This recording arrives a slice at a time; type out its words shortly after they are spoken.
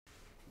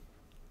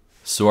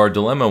So our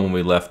dilemma when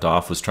we left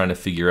off was trying to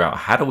figure out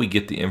how do we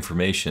get the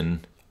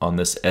information on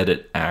this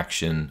edit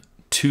action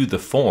to the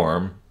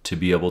form to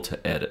be able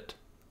to edit.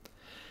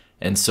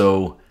 And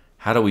so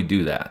how do we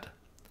do that?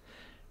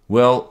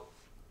 Well,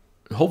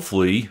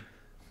 hopefully,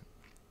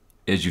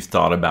 as you've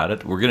thought about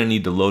it, we're going to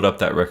need to load up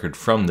that record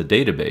from the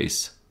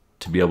database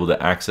to be able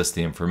to access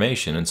the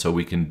information. And so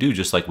we can do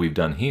just like we've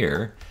done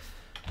here.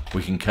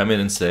 We can come in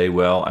and say,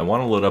 well, I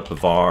want to load up a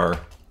var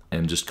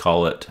and just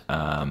call it,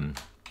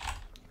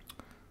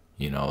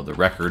 you know, the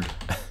record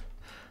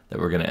that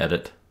we're going to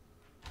edit,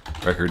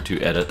 record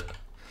to edit,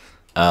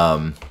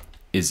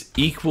 is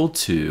equal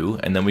to,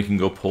 and then we can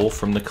go pull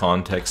from the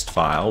context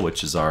file,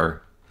 which is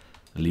our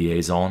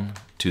liaison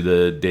to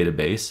the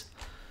database.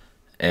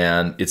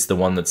 And it's the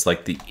one that's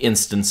like the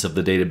instance of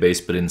the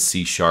database, but in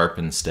C#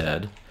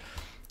 instead.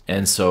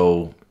 And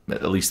so,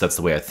 at least that's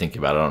the way I think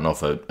about it. I don't know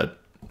if a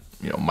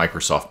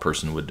Microsoft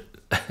person would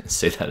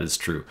say that is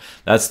true.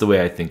 That's the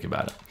way I think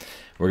about it.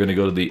 We're going to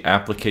go to the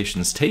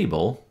applications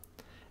table,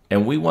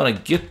 and we want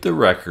to get the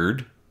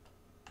record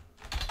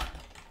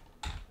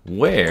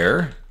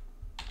where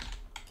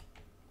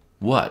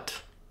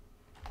what?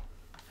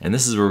 And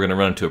this is where we're going to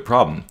run into a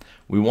problem.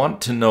 We want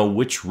to know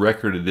which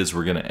record it is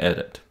we're going to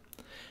edit.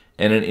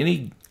 And in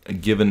any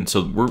given,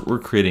 so we're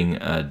creating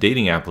a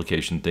dating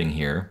application thing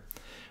here.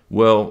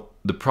 Well,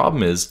 the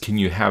problem is, can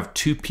you have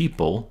two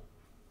people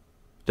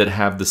that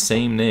have the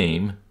same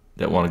name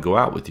that want to go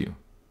out with you?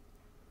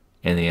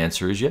 And the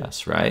answer is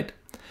yes, right?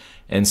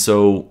 And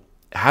so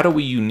how do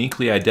we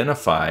uniquely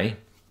identify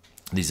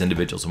these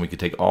individuals? And we could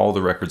take all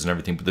the records and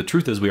everything, but the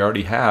truth is we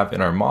already have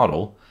in our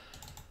model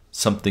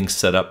something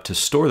set up to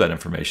store that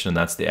information, and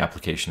that's the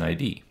application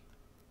ID.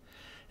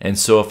 And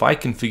so if I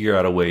can figure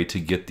out a way to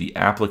get the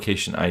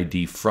application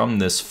ID from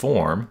this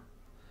form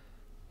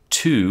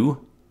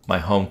to my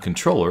home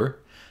controller,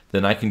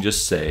 then I can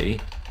just say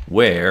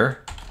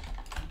where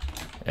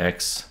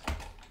x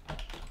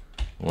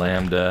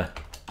lambda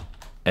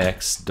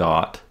x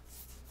dot,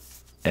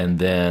 and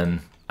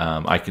then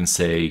I can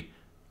say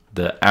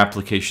the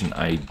application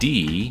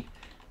ID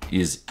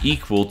is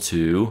equal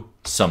to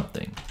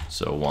something,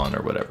 so 1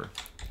 or whatever,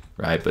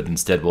 right? But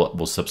instead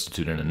we'll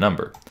substitute in a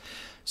number.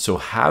 So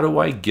how do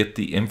I get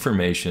the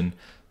information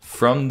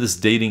from this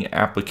dating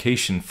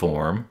application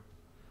form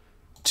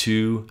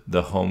to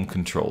the home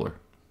controller?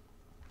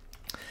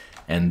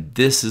 And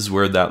this is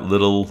where that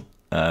little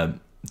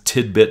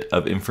tidbit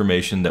of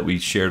information that we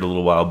shared a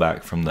little while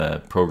back from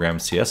the program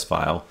CS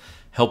file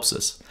helps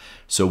us.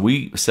 So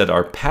we said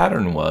our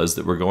pattern was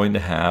that we're going to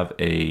have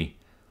a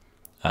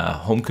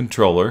home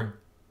controller,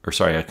 or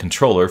sorry, a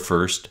controller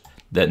first,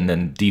 and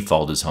then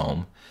default is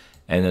home,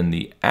 and then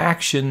the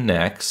action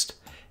next,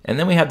 and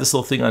then we have this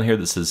little thing on here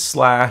that says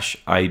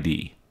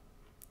 /ID.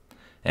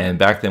 And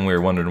back then we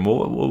were wondering, well,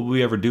 what will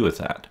we ever do with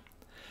that?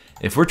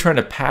 If we're trying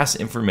to pass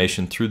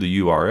information through the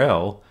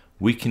URL,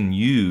 we can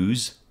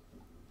use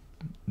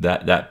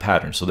that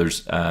pattern. So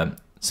there's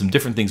some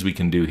different things we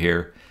can do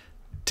here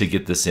to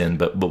get this in,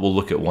 but we'll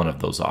look at one of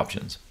those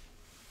options.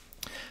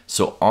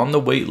 So on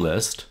the wait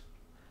list,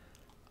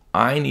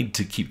 I need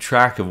to keep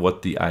track of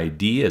what the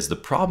ID is. The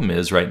problem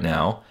is right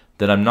now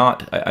that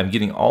I'm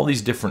getting all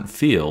these different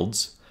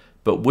fields,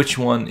 but which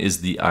one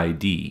is the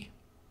ID?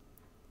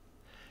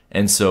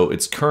 And so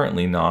it's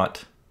currently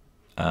not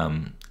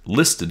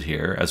listed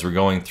here as we're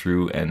going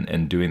through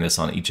and doing this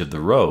on each of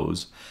the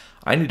rows.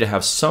 I need to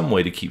have some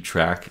way to keep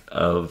track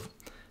of,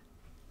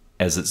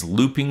 as it's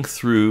looping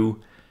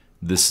through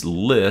this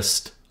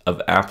list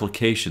of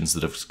applications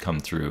that have come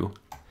through,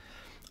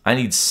 I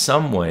need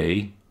some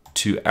way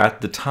to, at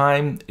the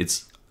time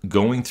it's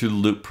going through the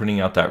loop printing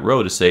out that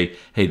row, to say,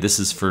 hey, this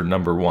is for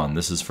number 1,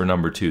 this is for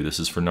number 2, this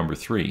is for number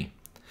 3.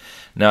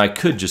 Now I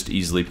could just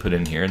easily put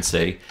in here and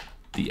say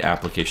the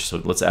application,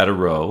 so let's add a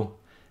row,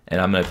 and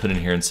I'm going to put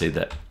in here and say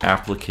the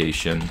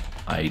application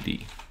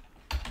ID.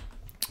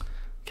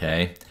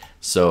 Okay,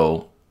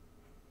 so,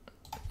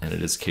 and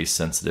it is case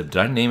sensitive.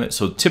 Did I name it?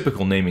 So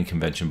typical naming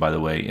convention, by the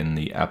way, in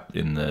the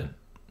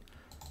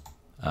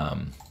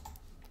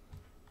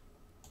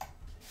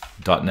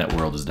 .NET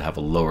world is to have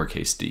a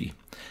lowercase d.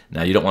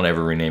 Now you don't want to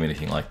ever rename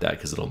anything like that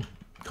because it'll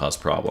cause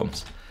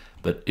problems.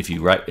 But if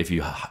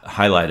you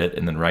highlight it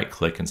and then right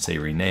click and say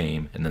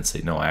rename, and then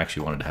say no, I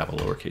actually wanted to have a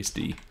lowercase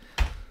d,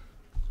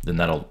 then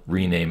that'll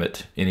rename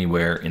it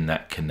anywhere in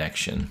that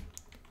connection.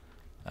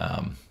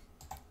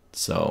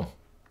 So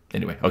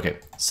anyway, okay,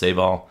 save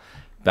all.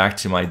 Back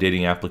to my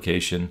dating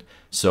application.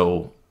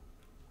 So,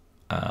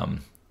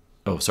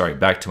 oh sorry,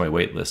 back to my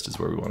wait list is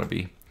where we want to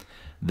be.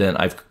 Then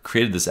I've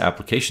created this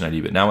application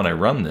ID, but now when I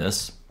run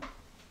this,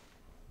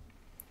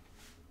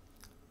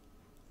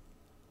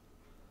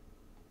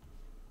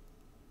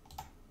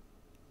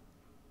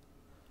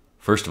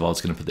 first of all,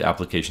 it's going to put the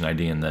application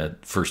ID in the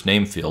first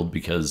name field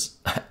because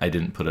I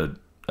didn't put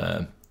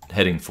a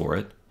heading for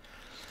it.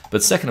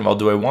 But second of all,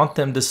 do I want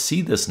them to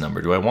see this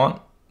number? Do I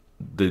want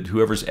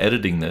whoever's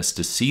editing this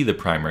to see the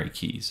primary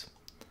keys?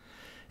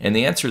 And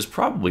the answer is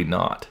probably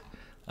not.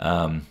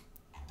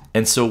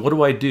 And so what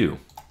do I do?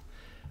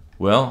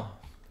 Well,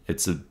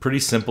 It's a pretty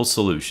simple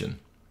solution.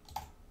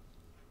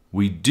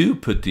 We do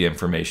put the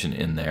information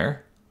in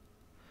there,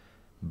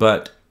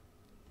 but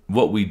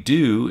what we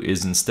do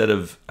is instead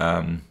of,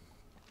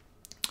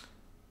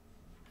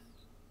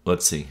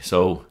 let's see,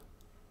 so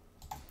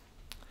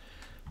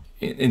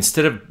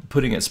instead of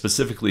putting it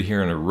specifically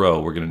here in a row,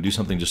 we're going to do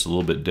something just a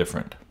little bit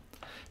different,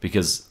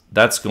 because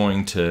that's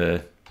going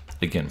to,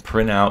 again,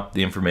 print out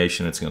the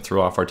information. It's going to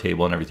throw off our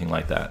table and everything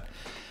like that.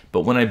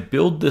 But when I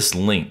build this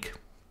link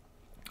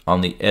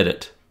on the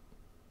edit,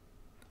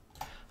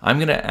 I'm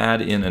going to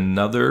add in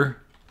another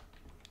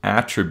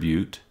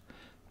attribute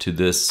to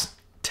this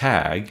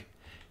tag,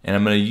 and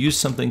I'm going to use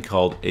something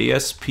called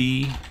ASP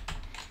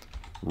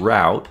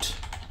Route,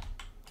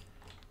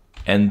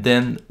 and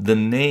then the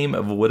name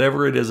of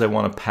whatever it is I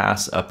want to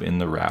pass up in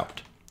the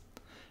route.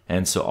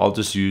 And so I'll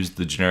just use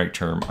the generic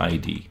term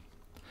ID,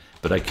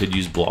 but I could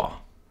use blah.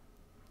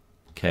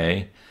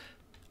 Okay.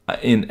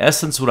 In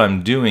essence, what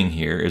I'm doing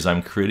here is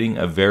I'm creating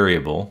a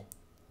variable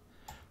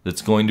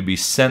that's going to be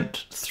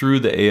sent through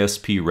the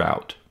ASP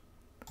route.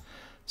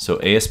 So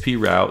ASP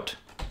route,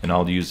 and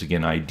I'll use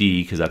again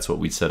ID because that's what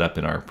we set up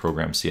in our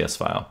program CS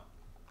file.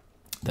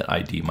 That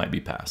ID might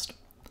be passed.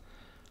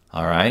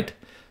 All right.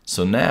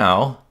 So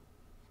now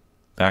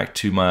back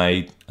to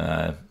my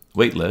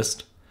wait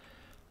list.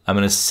 I'm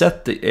going to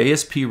set the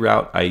ASP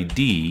route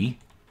ID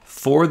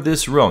for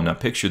this row. Now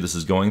picture this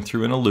is going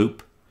through in a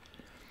loop,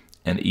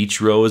 and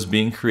each row is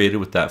being created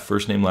with that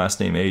first name, last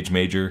name, age,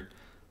 major,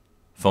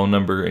 phone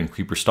number, and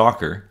creeper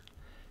stalker.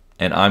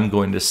 And I'm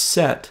going to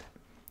set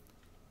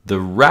the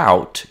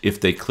route, if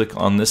they click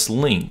on this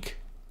link,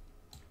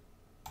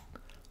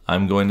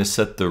 I'm going to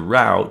set the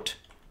route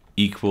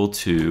equal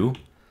to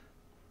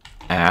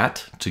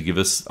to give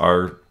us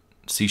our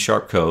C#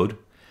 code,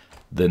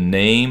 the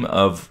name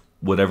of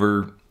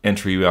whatever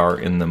entry we are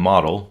in the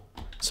model,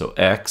 so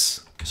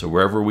X, so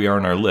wherever we are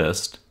in our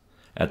list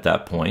at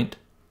that point,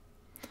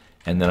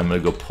 and then I'm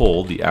going to go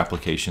pull the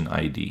application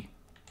ID.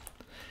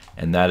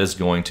 And that is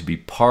going to be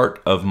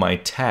part of my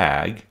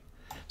tag.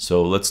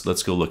 So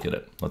let's go look at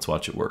it. Let's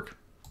watch it work.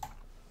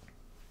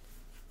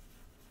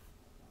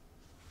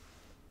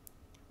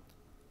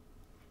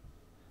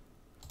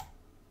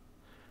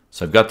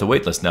 So I've got the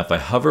wait list. Now if I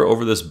hover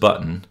over this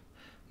button,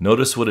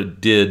 notice what it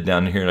did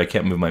down here, and I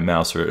can't move my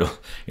mouse, or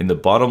in the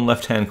bottom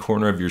left-hand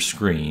corner of your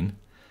screen,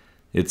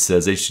 it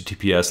says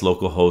HTTPS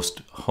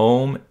localhost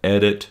home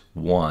edit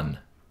 1.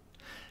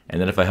 And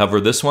then if I hover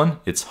this one,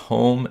 it's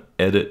home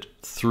edit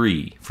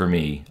 3 for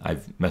me.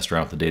 I've messed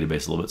around with the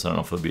database a little bit, so I don't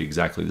know if it'll be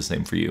exactly the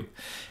same for you.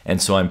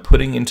 And so I'm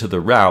putting into the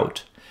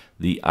route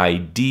the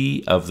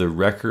ID of the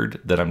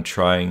record that I'm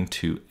trying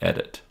to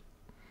edit.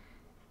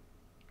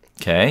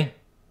 Okay?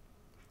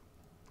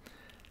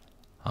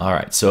 All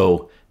right,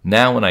 so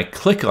now when I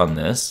click on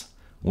this,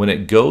 when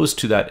it goes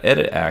to that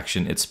edit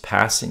action, it's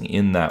passing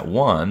in that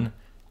one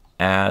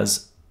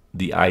as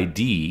the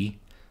ID,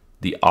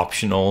 the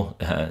optional,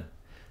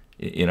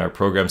 in our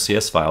program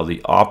CS file,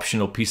 the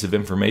optional piece of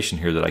information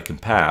here that I can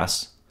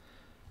pass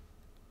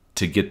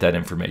to get that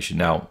information.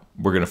 Now,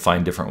 we're going to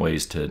find different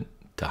ways to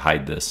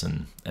hide this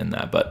and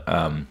that, but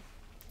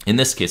in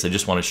this case, I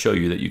just want to show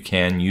you that you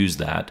can use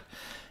that.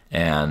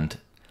 And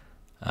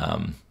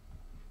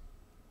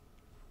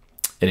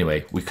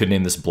anyway, we could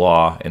name this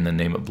blah and then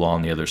name it blah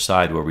on the other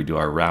side where we do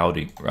our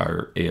routing,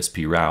 our ASP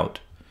route.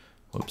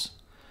 Whoops.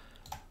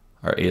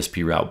 Our ASP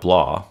route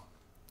blah.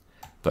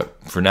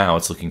 But for now,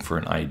 it's looking for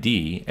an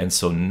ID. And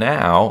so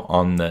now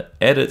on the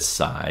edit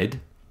side,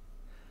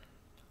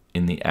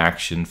 in the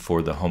action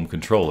for the home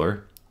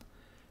controller,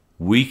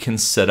 we can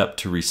set up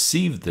to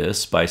receive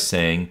this by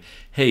saying,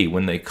 hey,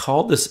 when they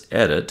call this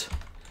edit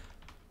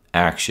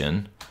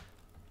action,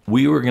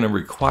 we were going to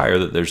require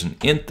that there's an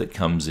int that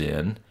comes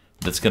in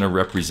that's going to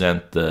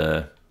represent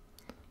the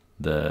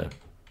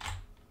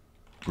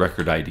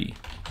record ID.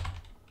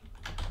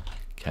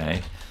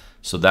 Okay,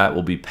 so that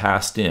will be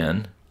passed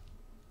in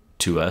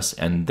to us,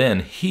 and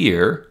then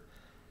here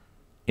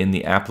in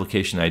the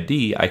application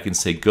ID, I can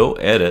say go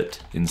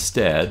edit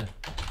instead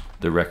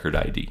the record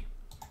ID.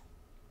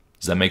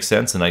 Does that make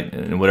sense?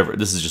 And whatever,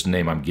 this is just a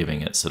name I'm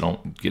giving it, so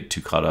don't get too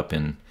caught up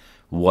in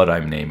what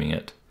I'm naming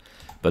it.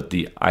 But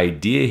the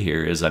idea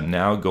here is I'm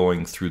now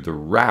going through the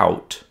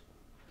route,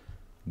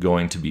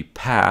 going to be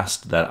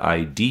passed that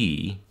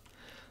ID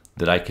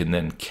that I can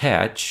then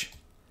catch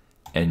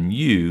and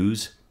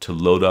use to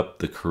load up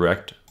the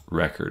correct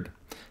record.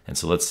 And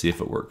so let's see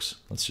if it works.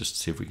 Let's just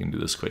see if we can do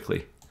this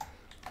quickly.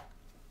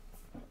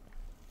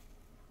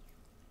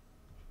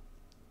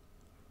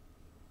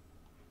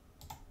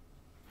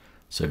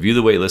 So I view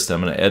the waitlist.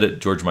 I'm going to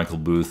edit George Michael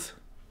Booth.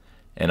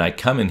 And I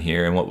come in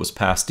here, and what was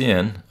passed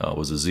in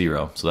was a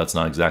 0. So that's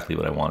not exactly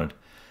what I wanted.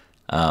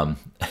 And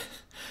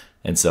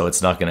so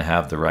it's not going to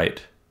have the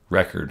right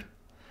record.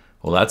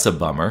 Well, that's a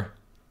bummer.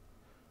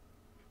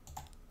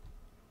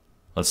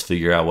 Let's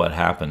figure out what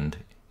happened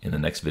in the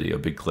next video.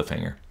 Big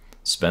cliffhanger.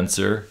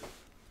 Spencer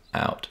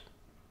out.